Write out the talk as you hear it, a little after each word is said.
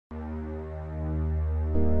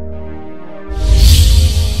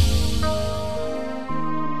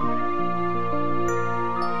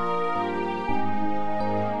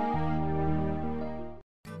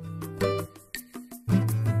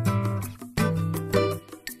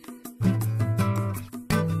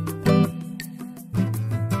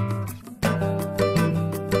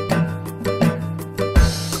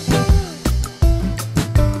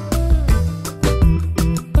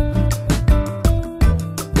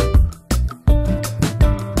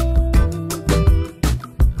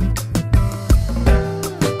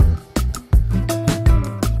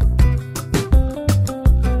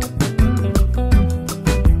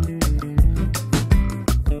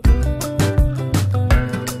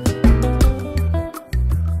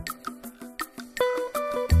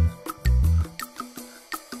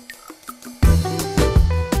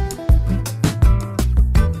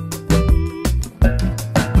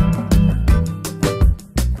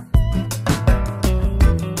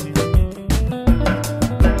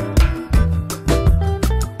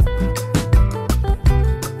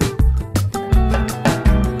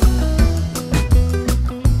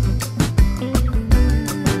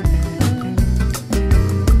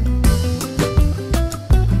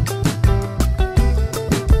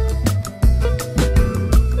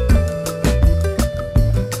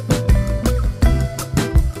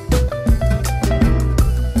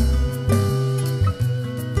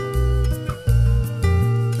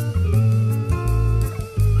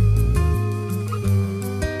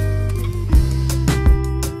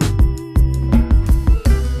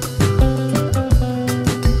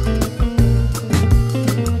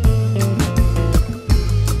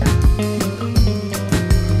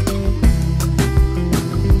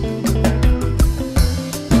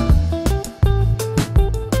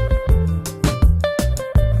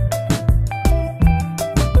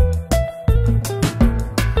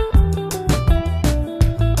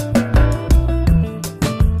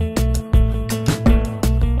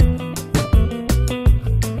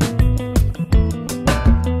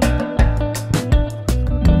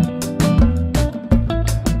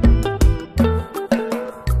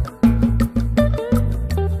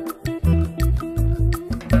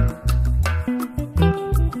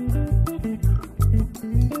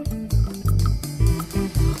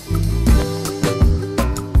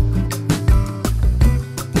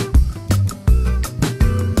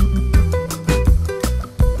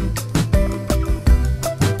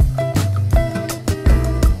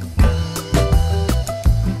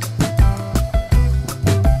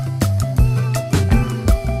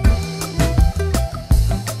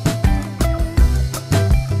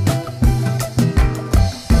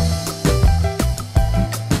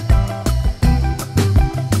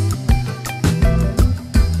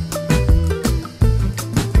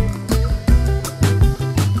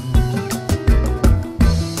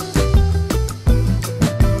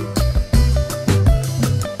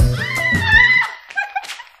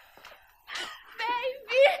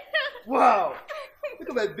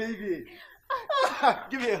baby.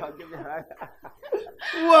 Give me a hug, give me a hug.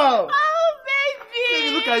 Wow. Oh, baby. Baby,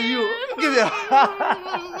 look at you. Give me a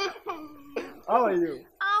hug. How are you?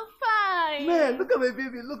 I'm fine. Man, look at my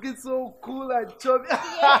baby, looking so cool and chubby.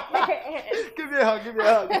 Give me a hug, give me a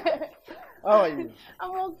hug. How are you?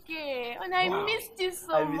 I'm okay. And I missed you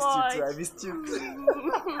so much. I missed you too.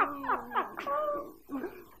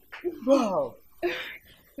 Wow.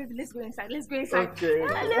 Baby, let's go inside. Let's go inside. Okay.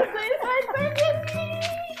 Let's go inside, baby.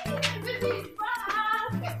 Baby, I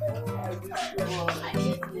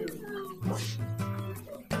miss you.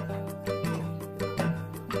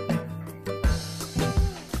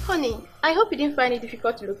 Honey, I hope you didn't find it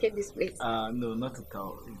difficult to locate this place. No, not at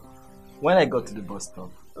all. When I got to the bus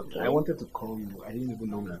stop, Okay. I wanted to call you. I didn't even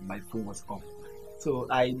know that my phone was off. So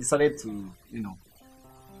I decided to,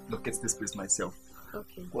 locate this place myself.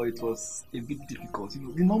 Okay. But it was a bit difficult.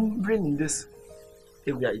 The numbering in this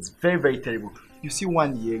area is very, very terrible. You see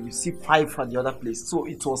one here, you see 5 at the other place. So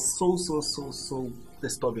it was so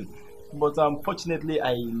disturbing. But fortunately,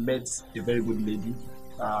 I met a very good lady.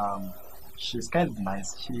 She's kind of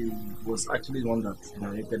nice. She was actually the one that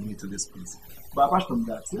directed me to this place. But apart from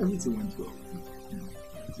that, everything went well.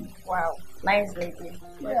 Wow, nice lady.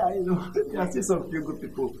 Yeah, there are still some few good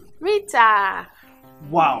people. Rita!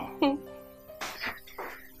 Wow.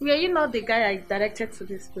 Were you not the guy I directed to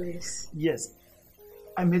this place? Yes,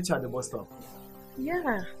 I met you at the bus stop.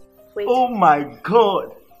 Yeah. Wait. Oh my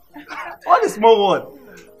God! What a small word.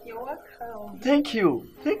 You're welcome. Thank you.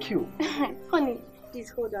 Honey, please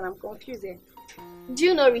hold on, I'm confused. Do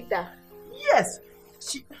you know Rita? Yes,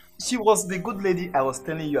 she was the good lady I was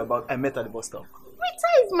telling you about. I met at the bus stop.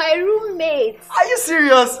 Rita is my roommate. Are you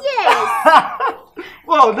serious? Yes.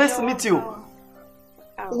 Wow, nice to meet you. Oh.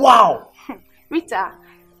 Wow. Rita,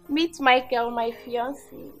 meet Michael, my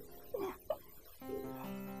fiancé.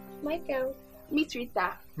 Michael, meet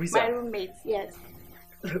Rita, my roommate. Yes.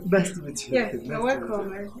 Nice to meet you. Yes, you're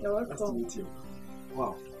welcome. You're welcome. Nice to meet you.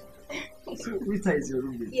 Wow. So Rita is your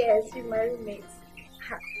roommate? Yes, she's my roommate.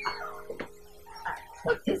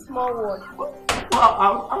 What's a small word?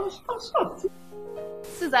 Wow, I'm shocked.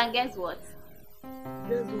 Susan, guess what?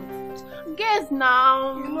 Guess what? Guess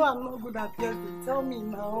now. You know I'm not good at guessing. Tell me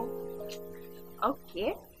now.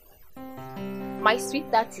 Okay. My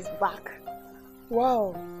sweetheart is back.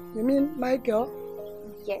 Wow. You mean Michael?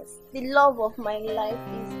 Yes. The love of my life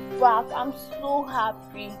is back. I'm so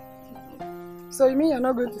happy. So you mean you're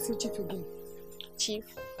not going to see Chief again? Chief?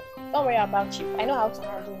 Don't worry about Chief. I know how to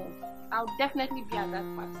handle him. I'll definitely be at that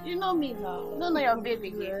party. You know me now. You don't know your baby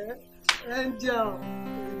here. Angel.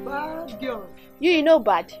 Bad girl. You know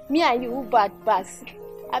bad. Me and you, who bad pass.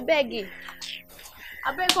 I beg you.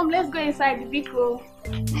 I beg come, let's go inside the big room.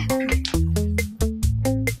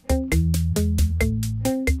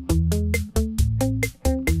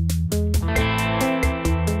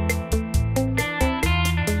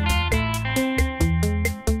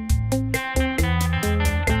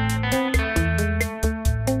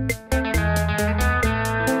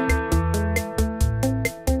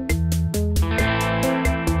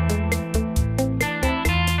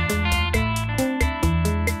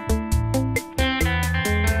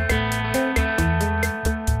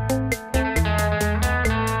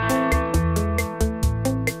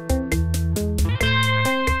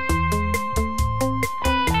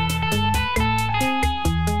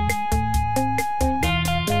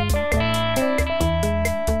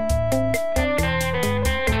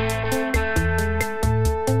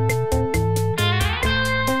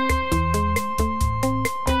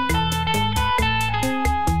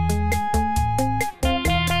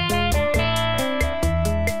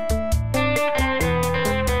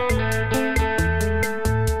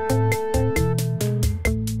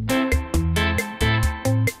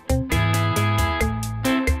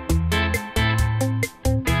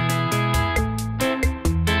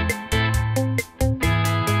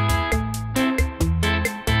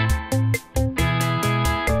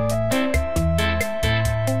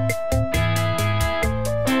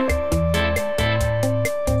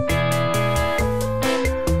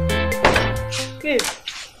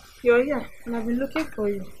 You're here, and I've been looking for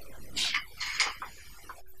you.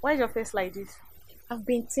 Why is your face like this? I've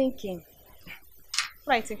been thinking.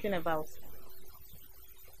 What are you thinking about?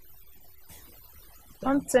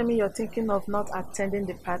 Don't tell me you're thinking of not attending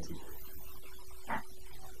the party.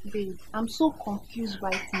 Babe, I'm so confused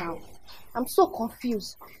right now. I'm so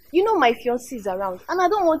confused. You know my fiancé is around, and I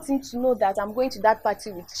don't want him to know that I'm going to that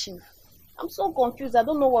party with Chief. I'm so confused. I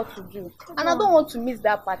don't know what to do. And I don't want to miss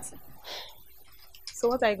that party. So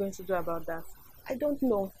what are you going to do about that? I don't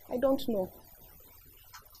know. I don't know.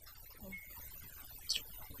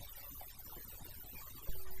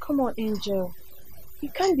 Come on, Angel. You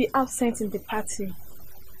can't be absent in the party.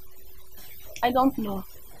 I don't know.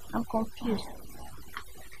 I'm confused.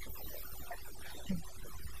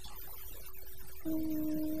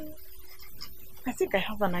 I think I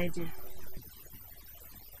have an idea.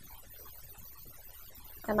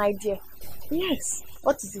 An idea? Yes.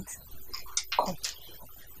 What is it? Come.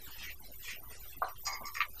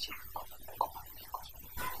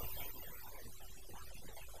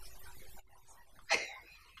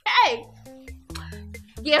 Hey!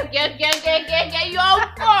 Girl, you're on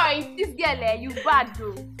point. This girl, you bad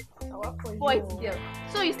though. Boy, girl.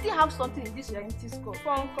 So you still have something in this reality score.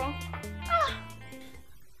 Come.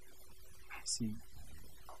 See,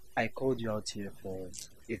 I called you out here for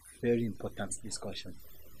a very important discussion.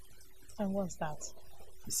 And what's that?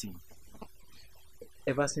 You see,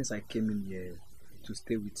 ever since I came in here to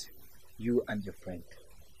stay with you and your friend,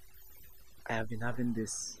 I have been having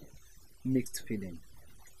this mixed feeling.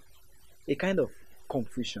 A kind of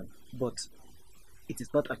confusion, but it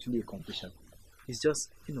is not actually a confusion. It's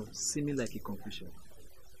just, seeming like a confusion.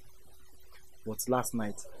 But last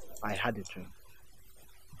night, I had a dream.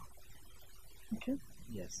 Okay.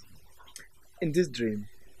 Yes. In this dream,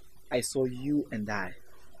 I saw you and I.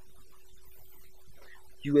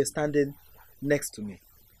 You were standing next to me.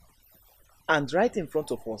 And right in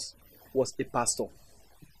front of us was a pastor.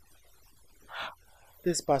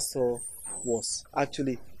 This pastor was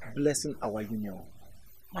actually blessing our union.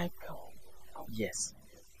 Michael. Yes.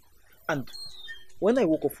 And when I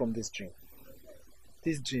woke up from this dream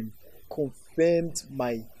confirmed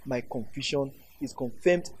my confusion. It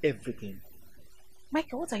confirmed everything.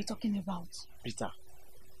 Michael, what are you talking about? Rita,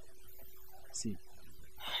 see,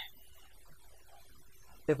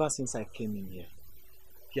 ever since I came in here,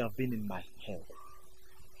 you have been in my head.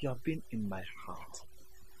 You have been in my heart.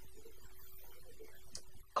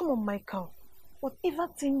 Come on, Michael. Whatever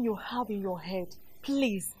thing you have in your head,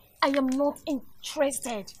 please, I am not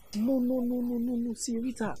interested. No. See,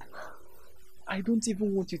 Rita, I don't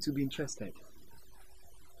even want you to be interested.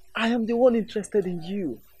 I am the one interested in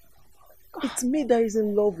you. It's me that is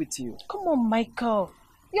in love with you. Come on, Michael.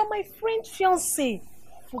 You're my friend's fiancé.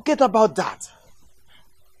 Forget about that.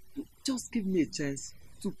 Just give me a chance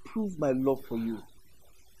to prove my love for you.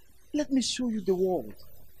 Let me show you the world.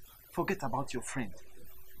 Forget about your friend.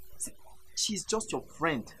 See, she's just your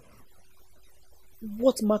friend.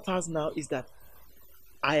 What matters now is that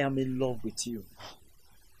I am in love with you.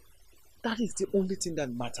 That is the only thing that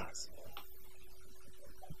matters.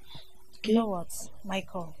 Okay. You know what,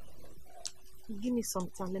 Michael? Give me some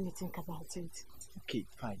time. Let me think about it. Okay,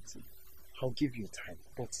 fine. I'll give you time,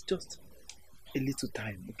 but just a little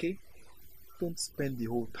time, okay? Don't spend the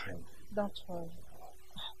whole time. Don't worry.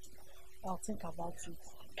 I'll think about it.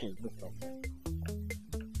 Okay, no problem.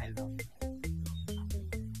 I love you.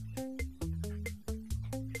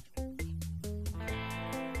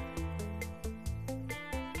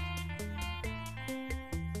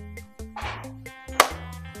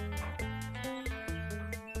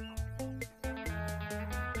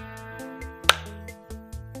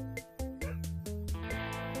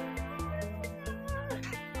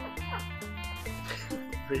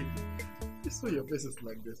 Baby, you saw your face is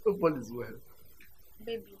like this. Hope all is well.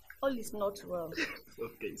 Baby, all is not well.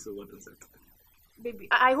 Okay, so what is it? Baby,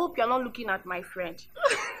 I hope you're not looking at my friend.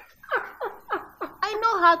 I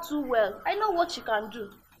know her too well. I know what she can do.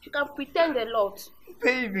 She can pretend a lot.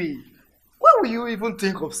 Baby, why will you even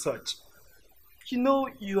think of such? You know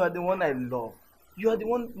you are the one I love. You are the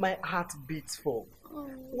one my heart beats for.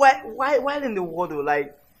 Why in the world will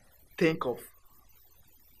I think of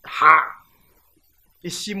her?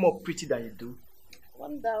 Is she more pretty than you do?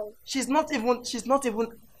 Wonder. She's not even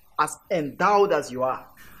as endowed as you are.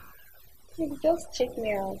 Baby, just check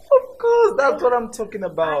me out. Of course, that's what I'm talking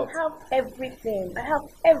about. I have everything. I have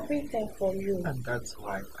everything for you. And that's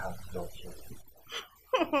why I love you.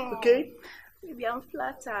 Okay? Maybe I'm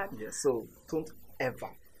flattered. Yeah, so don't ever.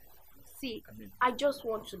 See, I just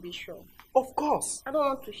want to be sure. Of course. I don't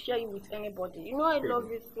want to share you with anybody. You know I love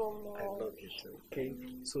you so much. I love you so, okay?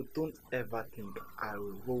 So don't ever think I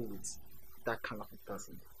will roll with that kind of a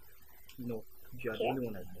person. You know, you are the only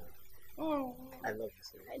one I love. I love you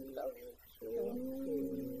so. I love you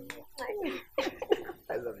too.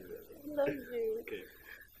 I love you. Love you. Okay.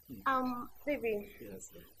 Baby.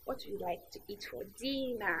 Yes. What would you like to eat for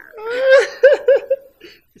dinner?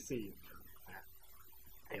 You see,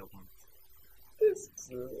 I want this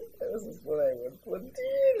is what I want for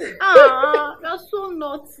dinner. You're so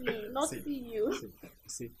naughty. Naughty you.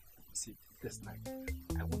 See, this night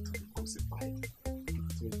I want to be crucified.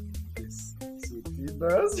 So this. So dinner.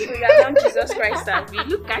 Jesus. So you are not Jesus Christ, Abby.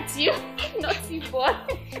 Look at you. Naughty boy.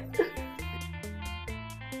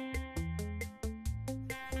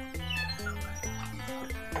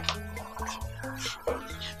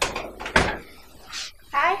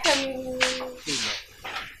 Hi, honey.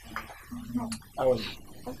 How are you?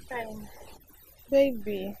 I'm fine.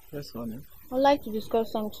 Baby, Yes, honey. I'd like to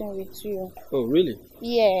discuss something with you. Oh, really?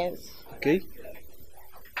 Yes. Okay.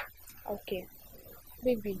 Okay.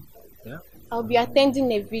 Baby, Yeah. I'll be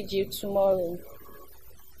attending a vigil tomorrow.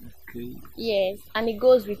 Okay. Yes, and it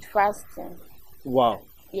goes with fasting. Wow.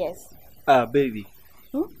 Yes. Baby.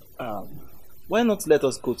 Hmm? Why not let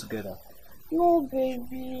us go together? No,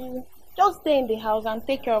 baby. Just stay in the house and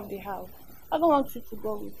take care of the house. I don't want you to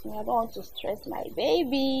go with me. I don't want to stress my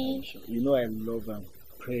baby. You know I love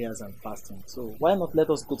prayers and fasting. So why not let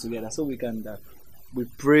us go together so we can we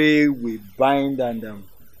pray, we bind, and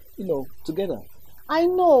together. I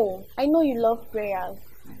know you love prayers,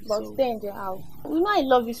 but So- stay in the house. You know I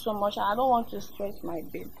love you so much and I don't want to stress my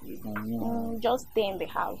baby. Just stay in the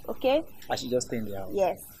house, okay? I should just stay in the house.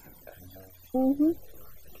 Yes. Mm-hmm.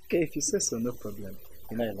 Okay, if you say so, no problem.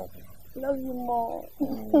 You know I love you. Love you more.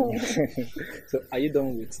 So are you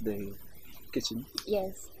done with the kitchen?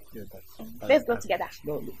 Yes. Yeah, Let's go together.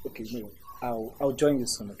 No, okay, no. I'll join you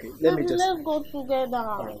soon, okay? Let me Baby, just let's go together.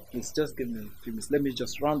 Alright, please just give me a few minutes. Let me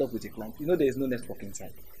just round up with a client. You know there is no network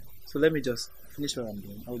inside. So let me just finish what I'm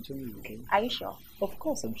doing. I'll join you, okay? Are you sure? Of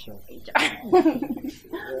course I'm sure.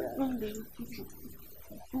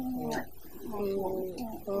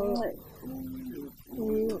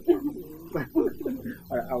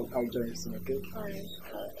 Alright, I'll join you soon, okay?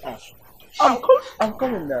 I'm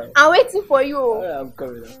coming now. I'm waiting for you. I'm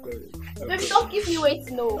coming. Baby, don't keep me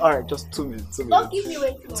waiting, no. Alright, just 2 minutes. Don't keep me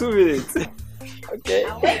waiting. No. 2 minutes. Okay.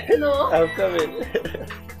 I'm waiting, no. I'm coming.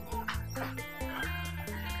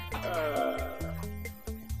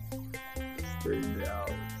 Stay in the house.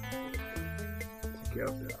 Take care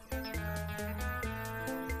of the house.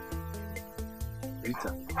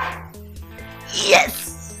 Rita. Yes!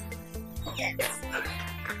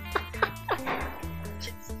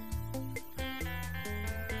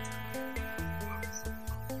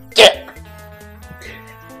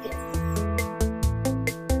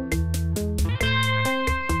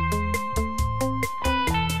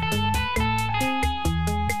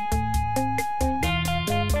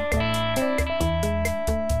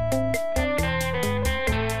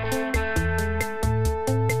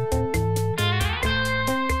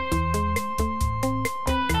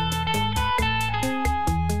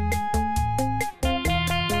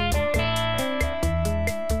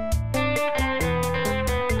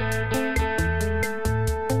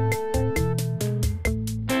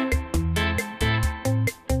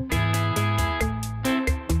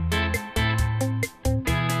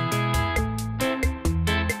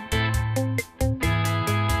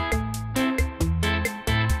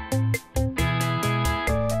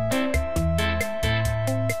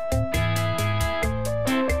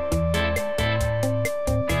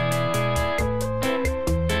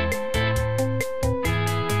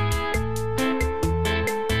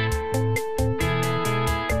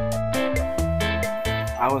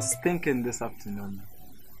 I was thinking this afternoon.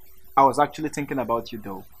 I was actually thinking about you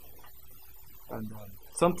though. And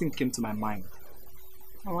something came to my mind.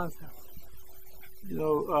 What was that?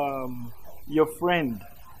 Your friend,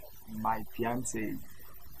 my fiance,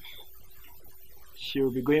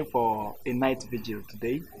 she'll be going for a night vigil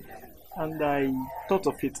today. And I thought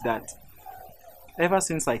of it that ever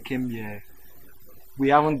since I came here, we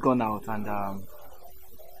haven't gone out. And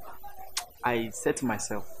I said to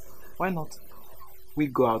myself, why not? We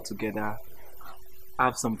go out together,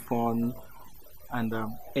 have some fun, and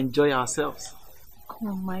enjoy ourselves. Come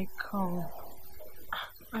on, Michael.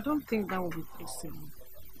 I don't think that will be possible.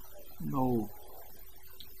 No,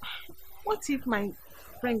 What if my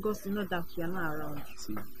friend goes to know that we are not around?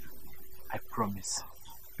 see, I promise.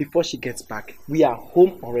 Before she gets back, we are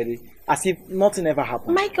home already, as if nothing ever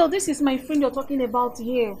happened. Michael, this is my friend you're talking about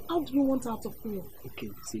here. How do you want her to feel?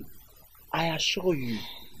 Okay, see, I assure you,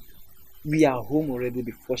 we are home already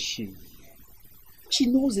before she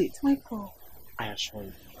knows it. Michael, I assure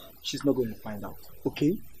you, she's not going to find out.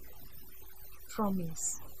 Okay?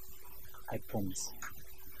 promise. I promise.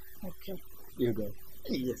 Okay. You go.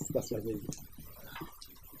 Yes, that's my baby.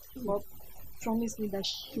 But promise me that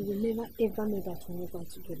she will never ever know that we are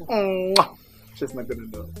together. Mwah. She's not gonna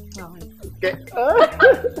know. Alright. Okay.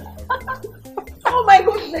 Oh my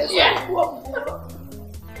goodness! Yeah.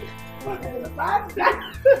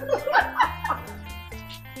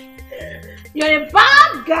 You're a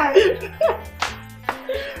bad guy!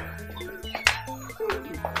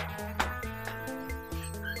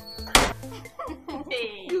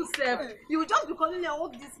 self. You will just be calling her all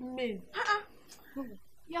this men.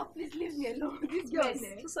 Yeah, please leave me alone. This Girls,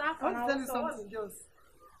 girl. I want to tell you something, girls.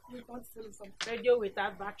 Wait, I want to tell you something. Radio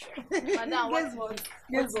without battery. Madam, Guess what?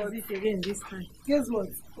 Guess what? This again this time. Guess what?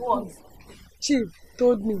 What? Chief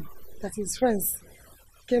told me that his friends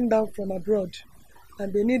came down from abroad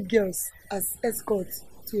and they need girls as escorts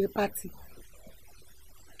to a party.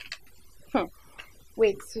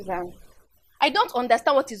 Wait, Susan. I don't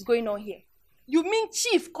understand what is going on here. You mean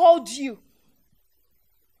Chief called you?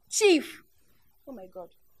 Chief? Oh my God.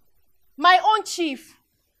 My own Chief.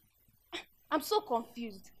 I'm so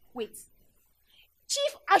confused. Wait.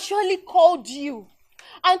 Chief actually called you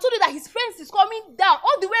and told you that his friends is coming down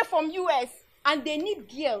all the way from US and they need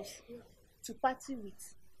girls to party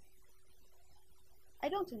with. I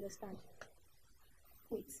don't understand.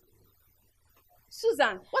 Wait.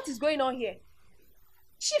 Susan, what is going on here?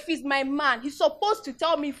 Chief is my man. He's supposed to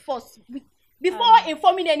tell me first before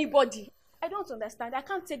informing anybody. I don't understand. I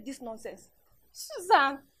can't take this nonsense.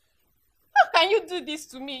 Susan, how can you do this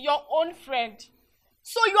to me, your own friend?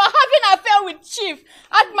 So you are having an affair with Chief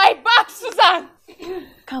at my back, Susan.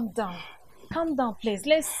 Calm down. Calm down, please.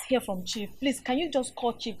 Let's hear from Chief. Please, can you just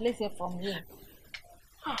call Chief? Let's hear from him.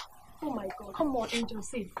 Oh my God. Come on, Angel,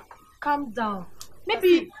 say. Calm down.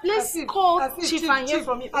 Maybe let's call Chief and hear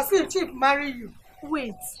from him. I see Chief marry you.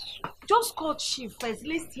 Wait. Just call Chief first.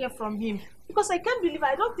 Let's hear from him. Because I can't believe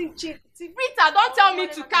I don't think Chief... Rita, don't tell me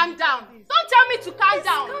to calm down. Don't tell me to calm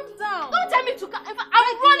down. Calm down. Don't tell me to calm.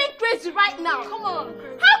 I'm running crazy right now. Come on.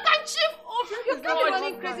 How can Chief? Oh, You can't be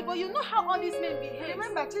running crazy, but you know how all these men behave.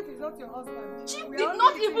 Remember, Chief is not your husband. Chief We did are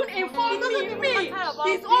not only even dating. inform It doesn't me. even matter about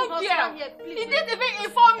His being own husband girl. yet, please. He didn't even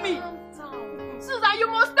inform me. Calm down. Susan, you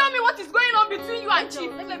must tell me what is going on between you and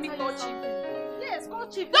Chief. Let me call Chief. Yes, call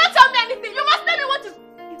Chief. Don't tell me anything. You must tell me what is.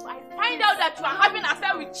 If I find out that you are having an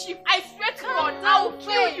affair with Chief, I swear to God, I will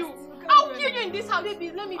kill you. I will kill you in this house.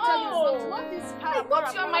 Baby, let me tell you something. What is I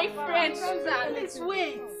thought you are my friend, Susan. Please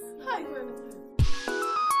wait. Hi.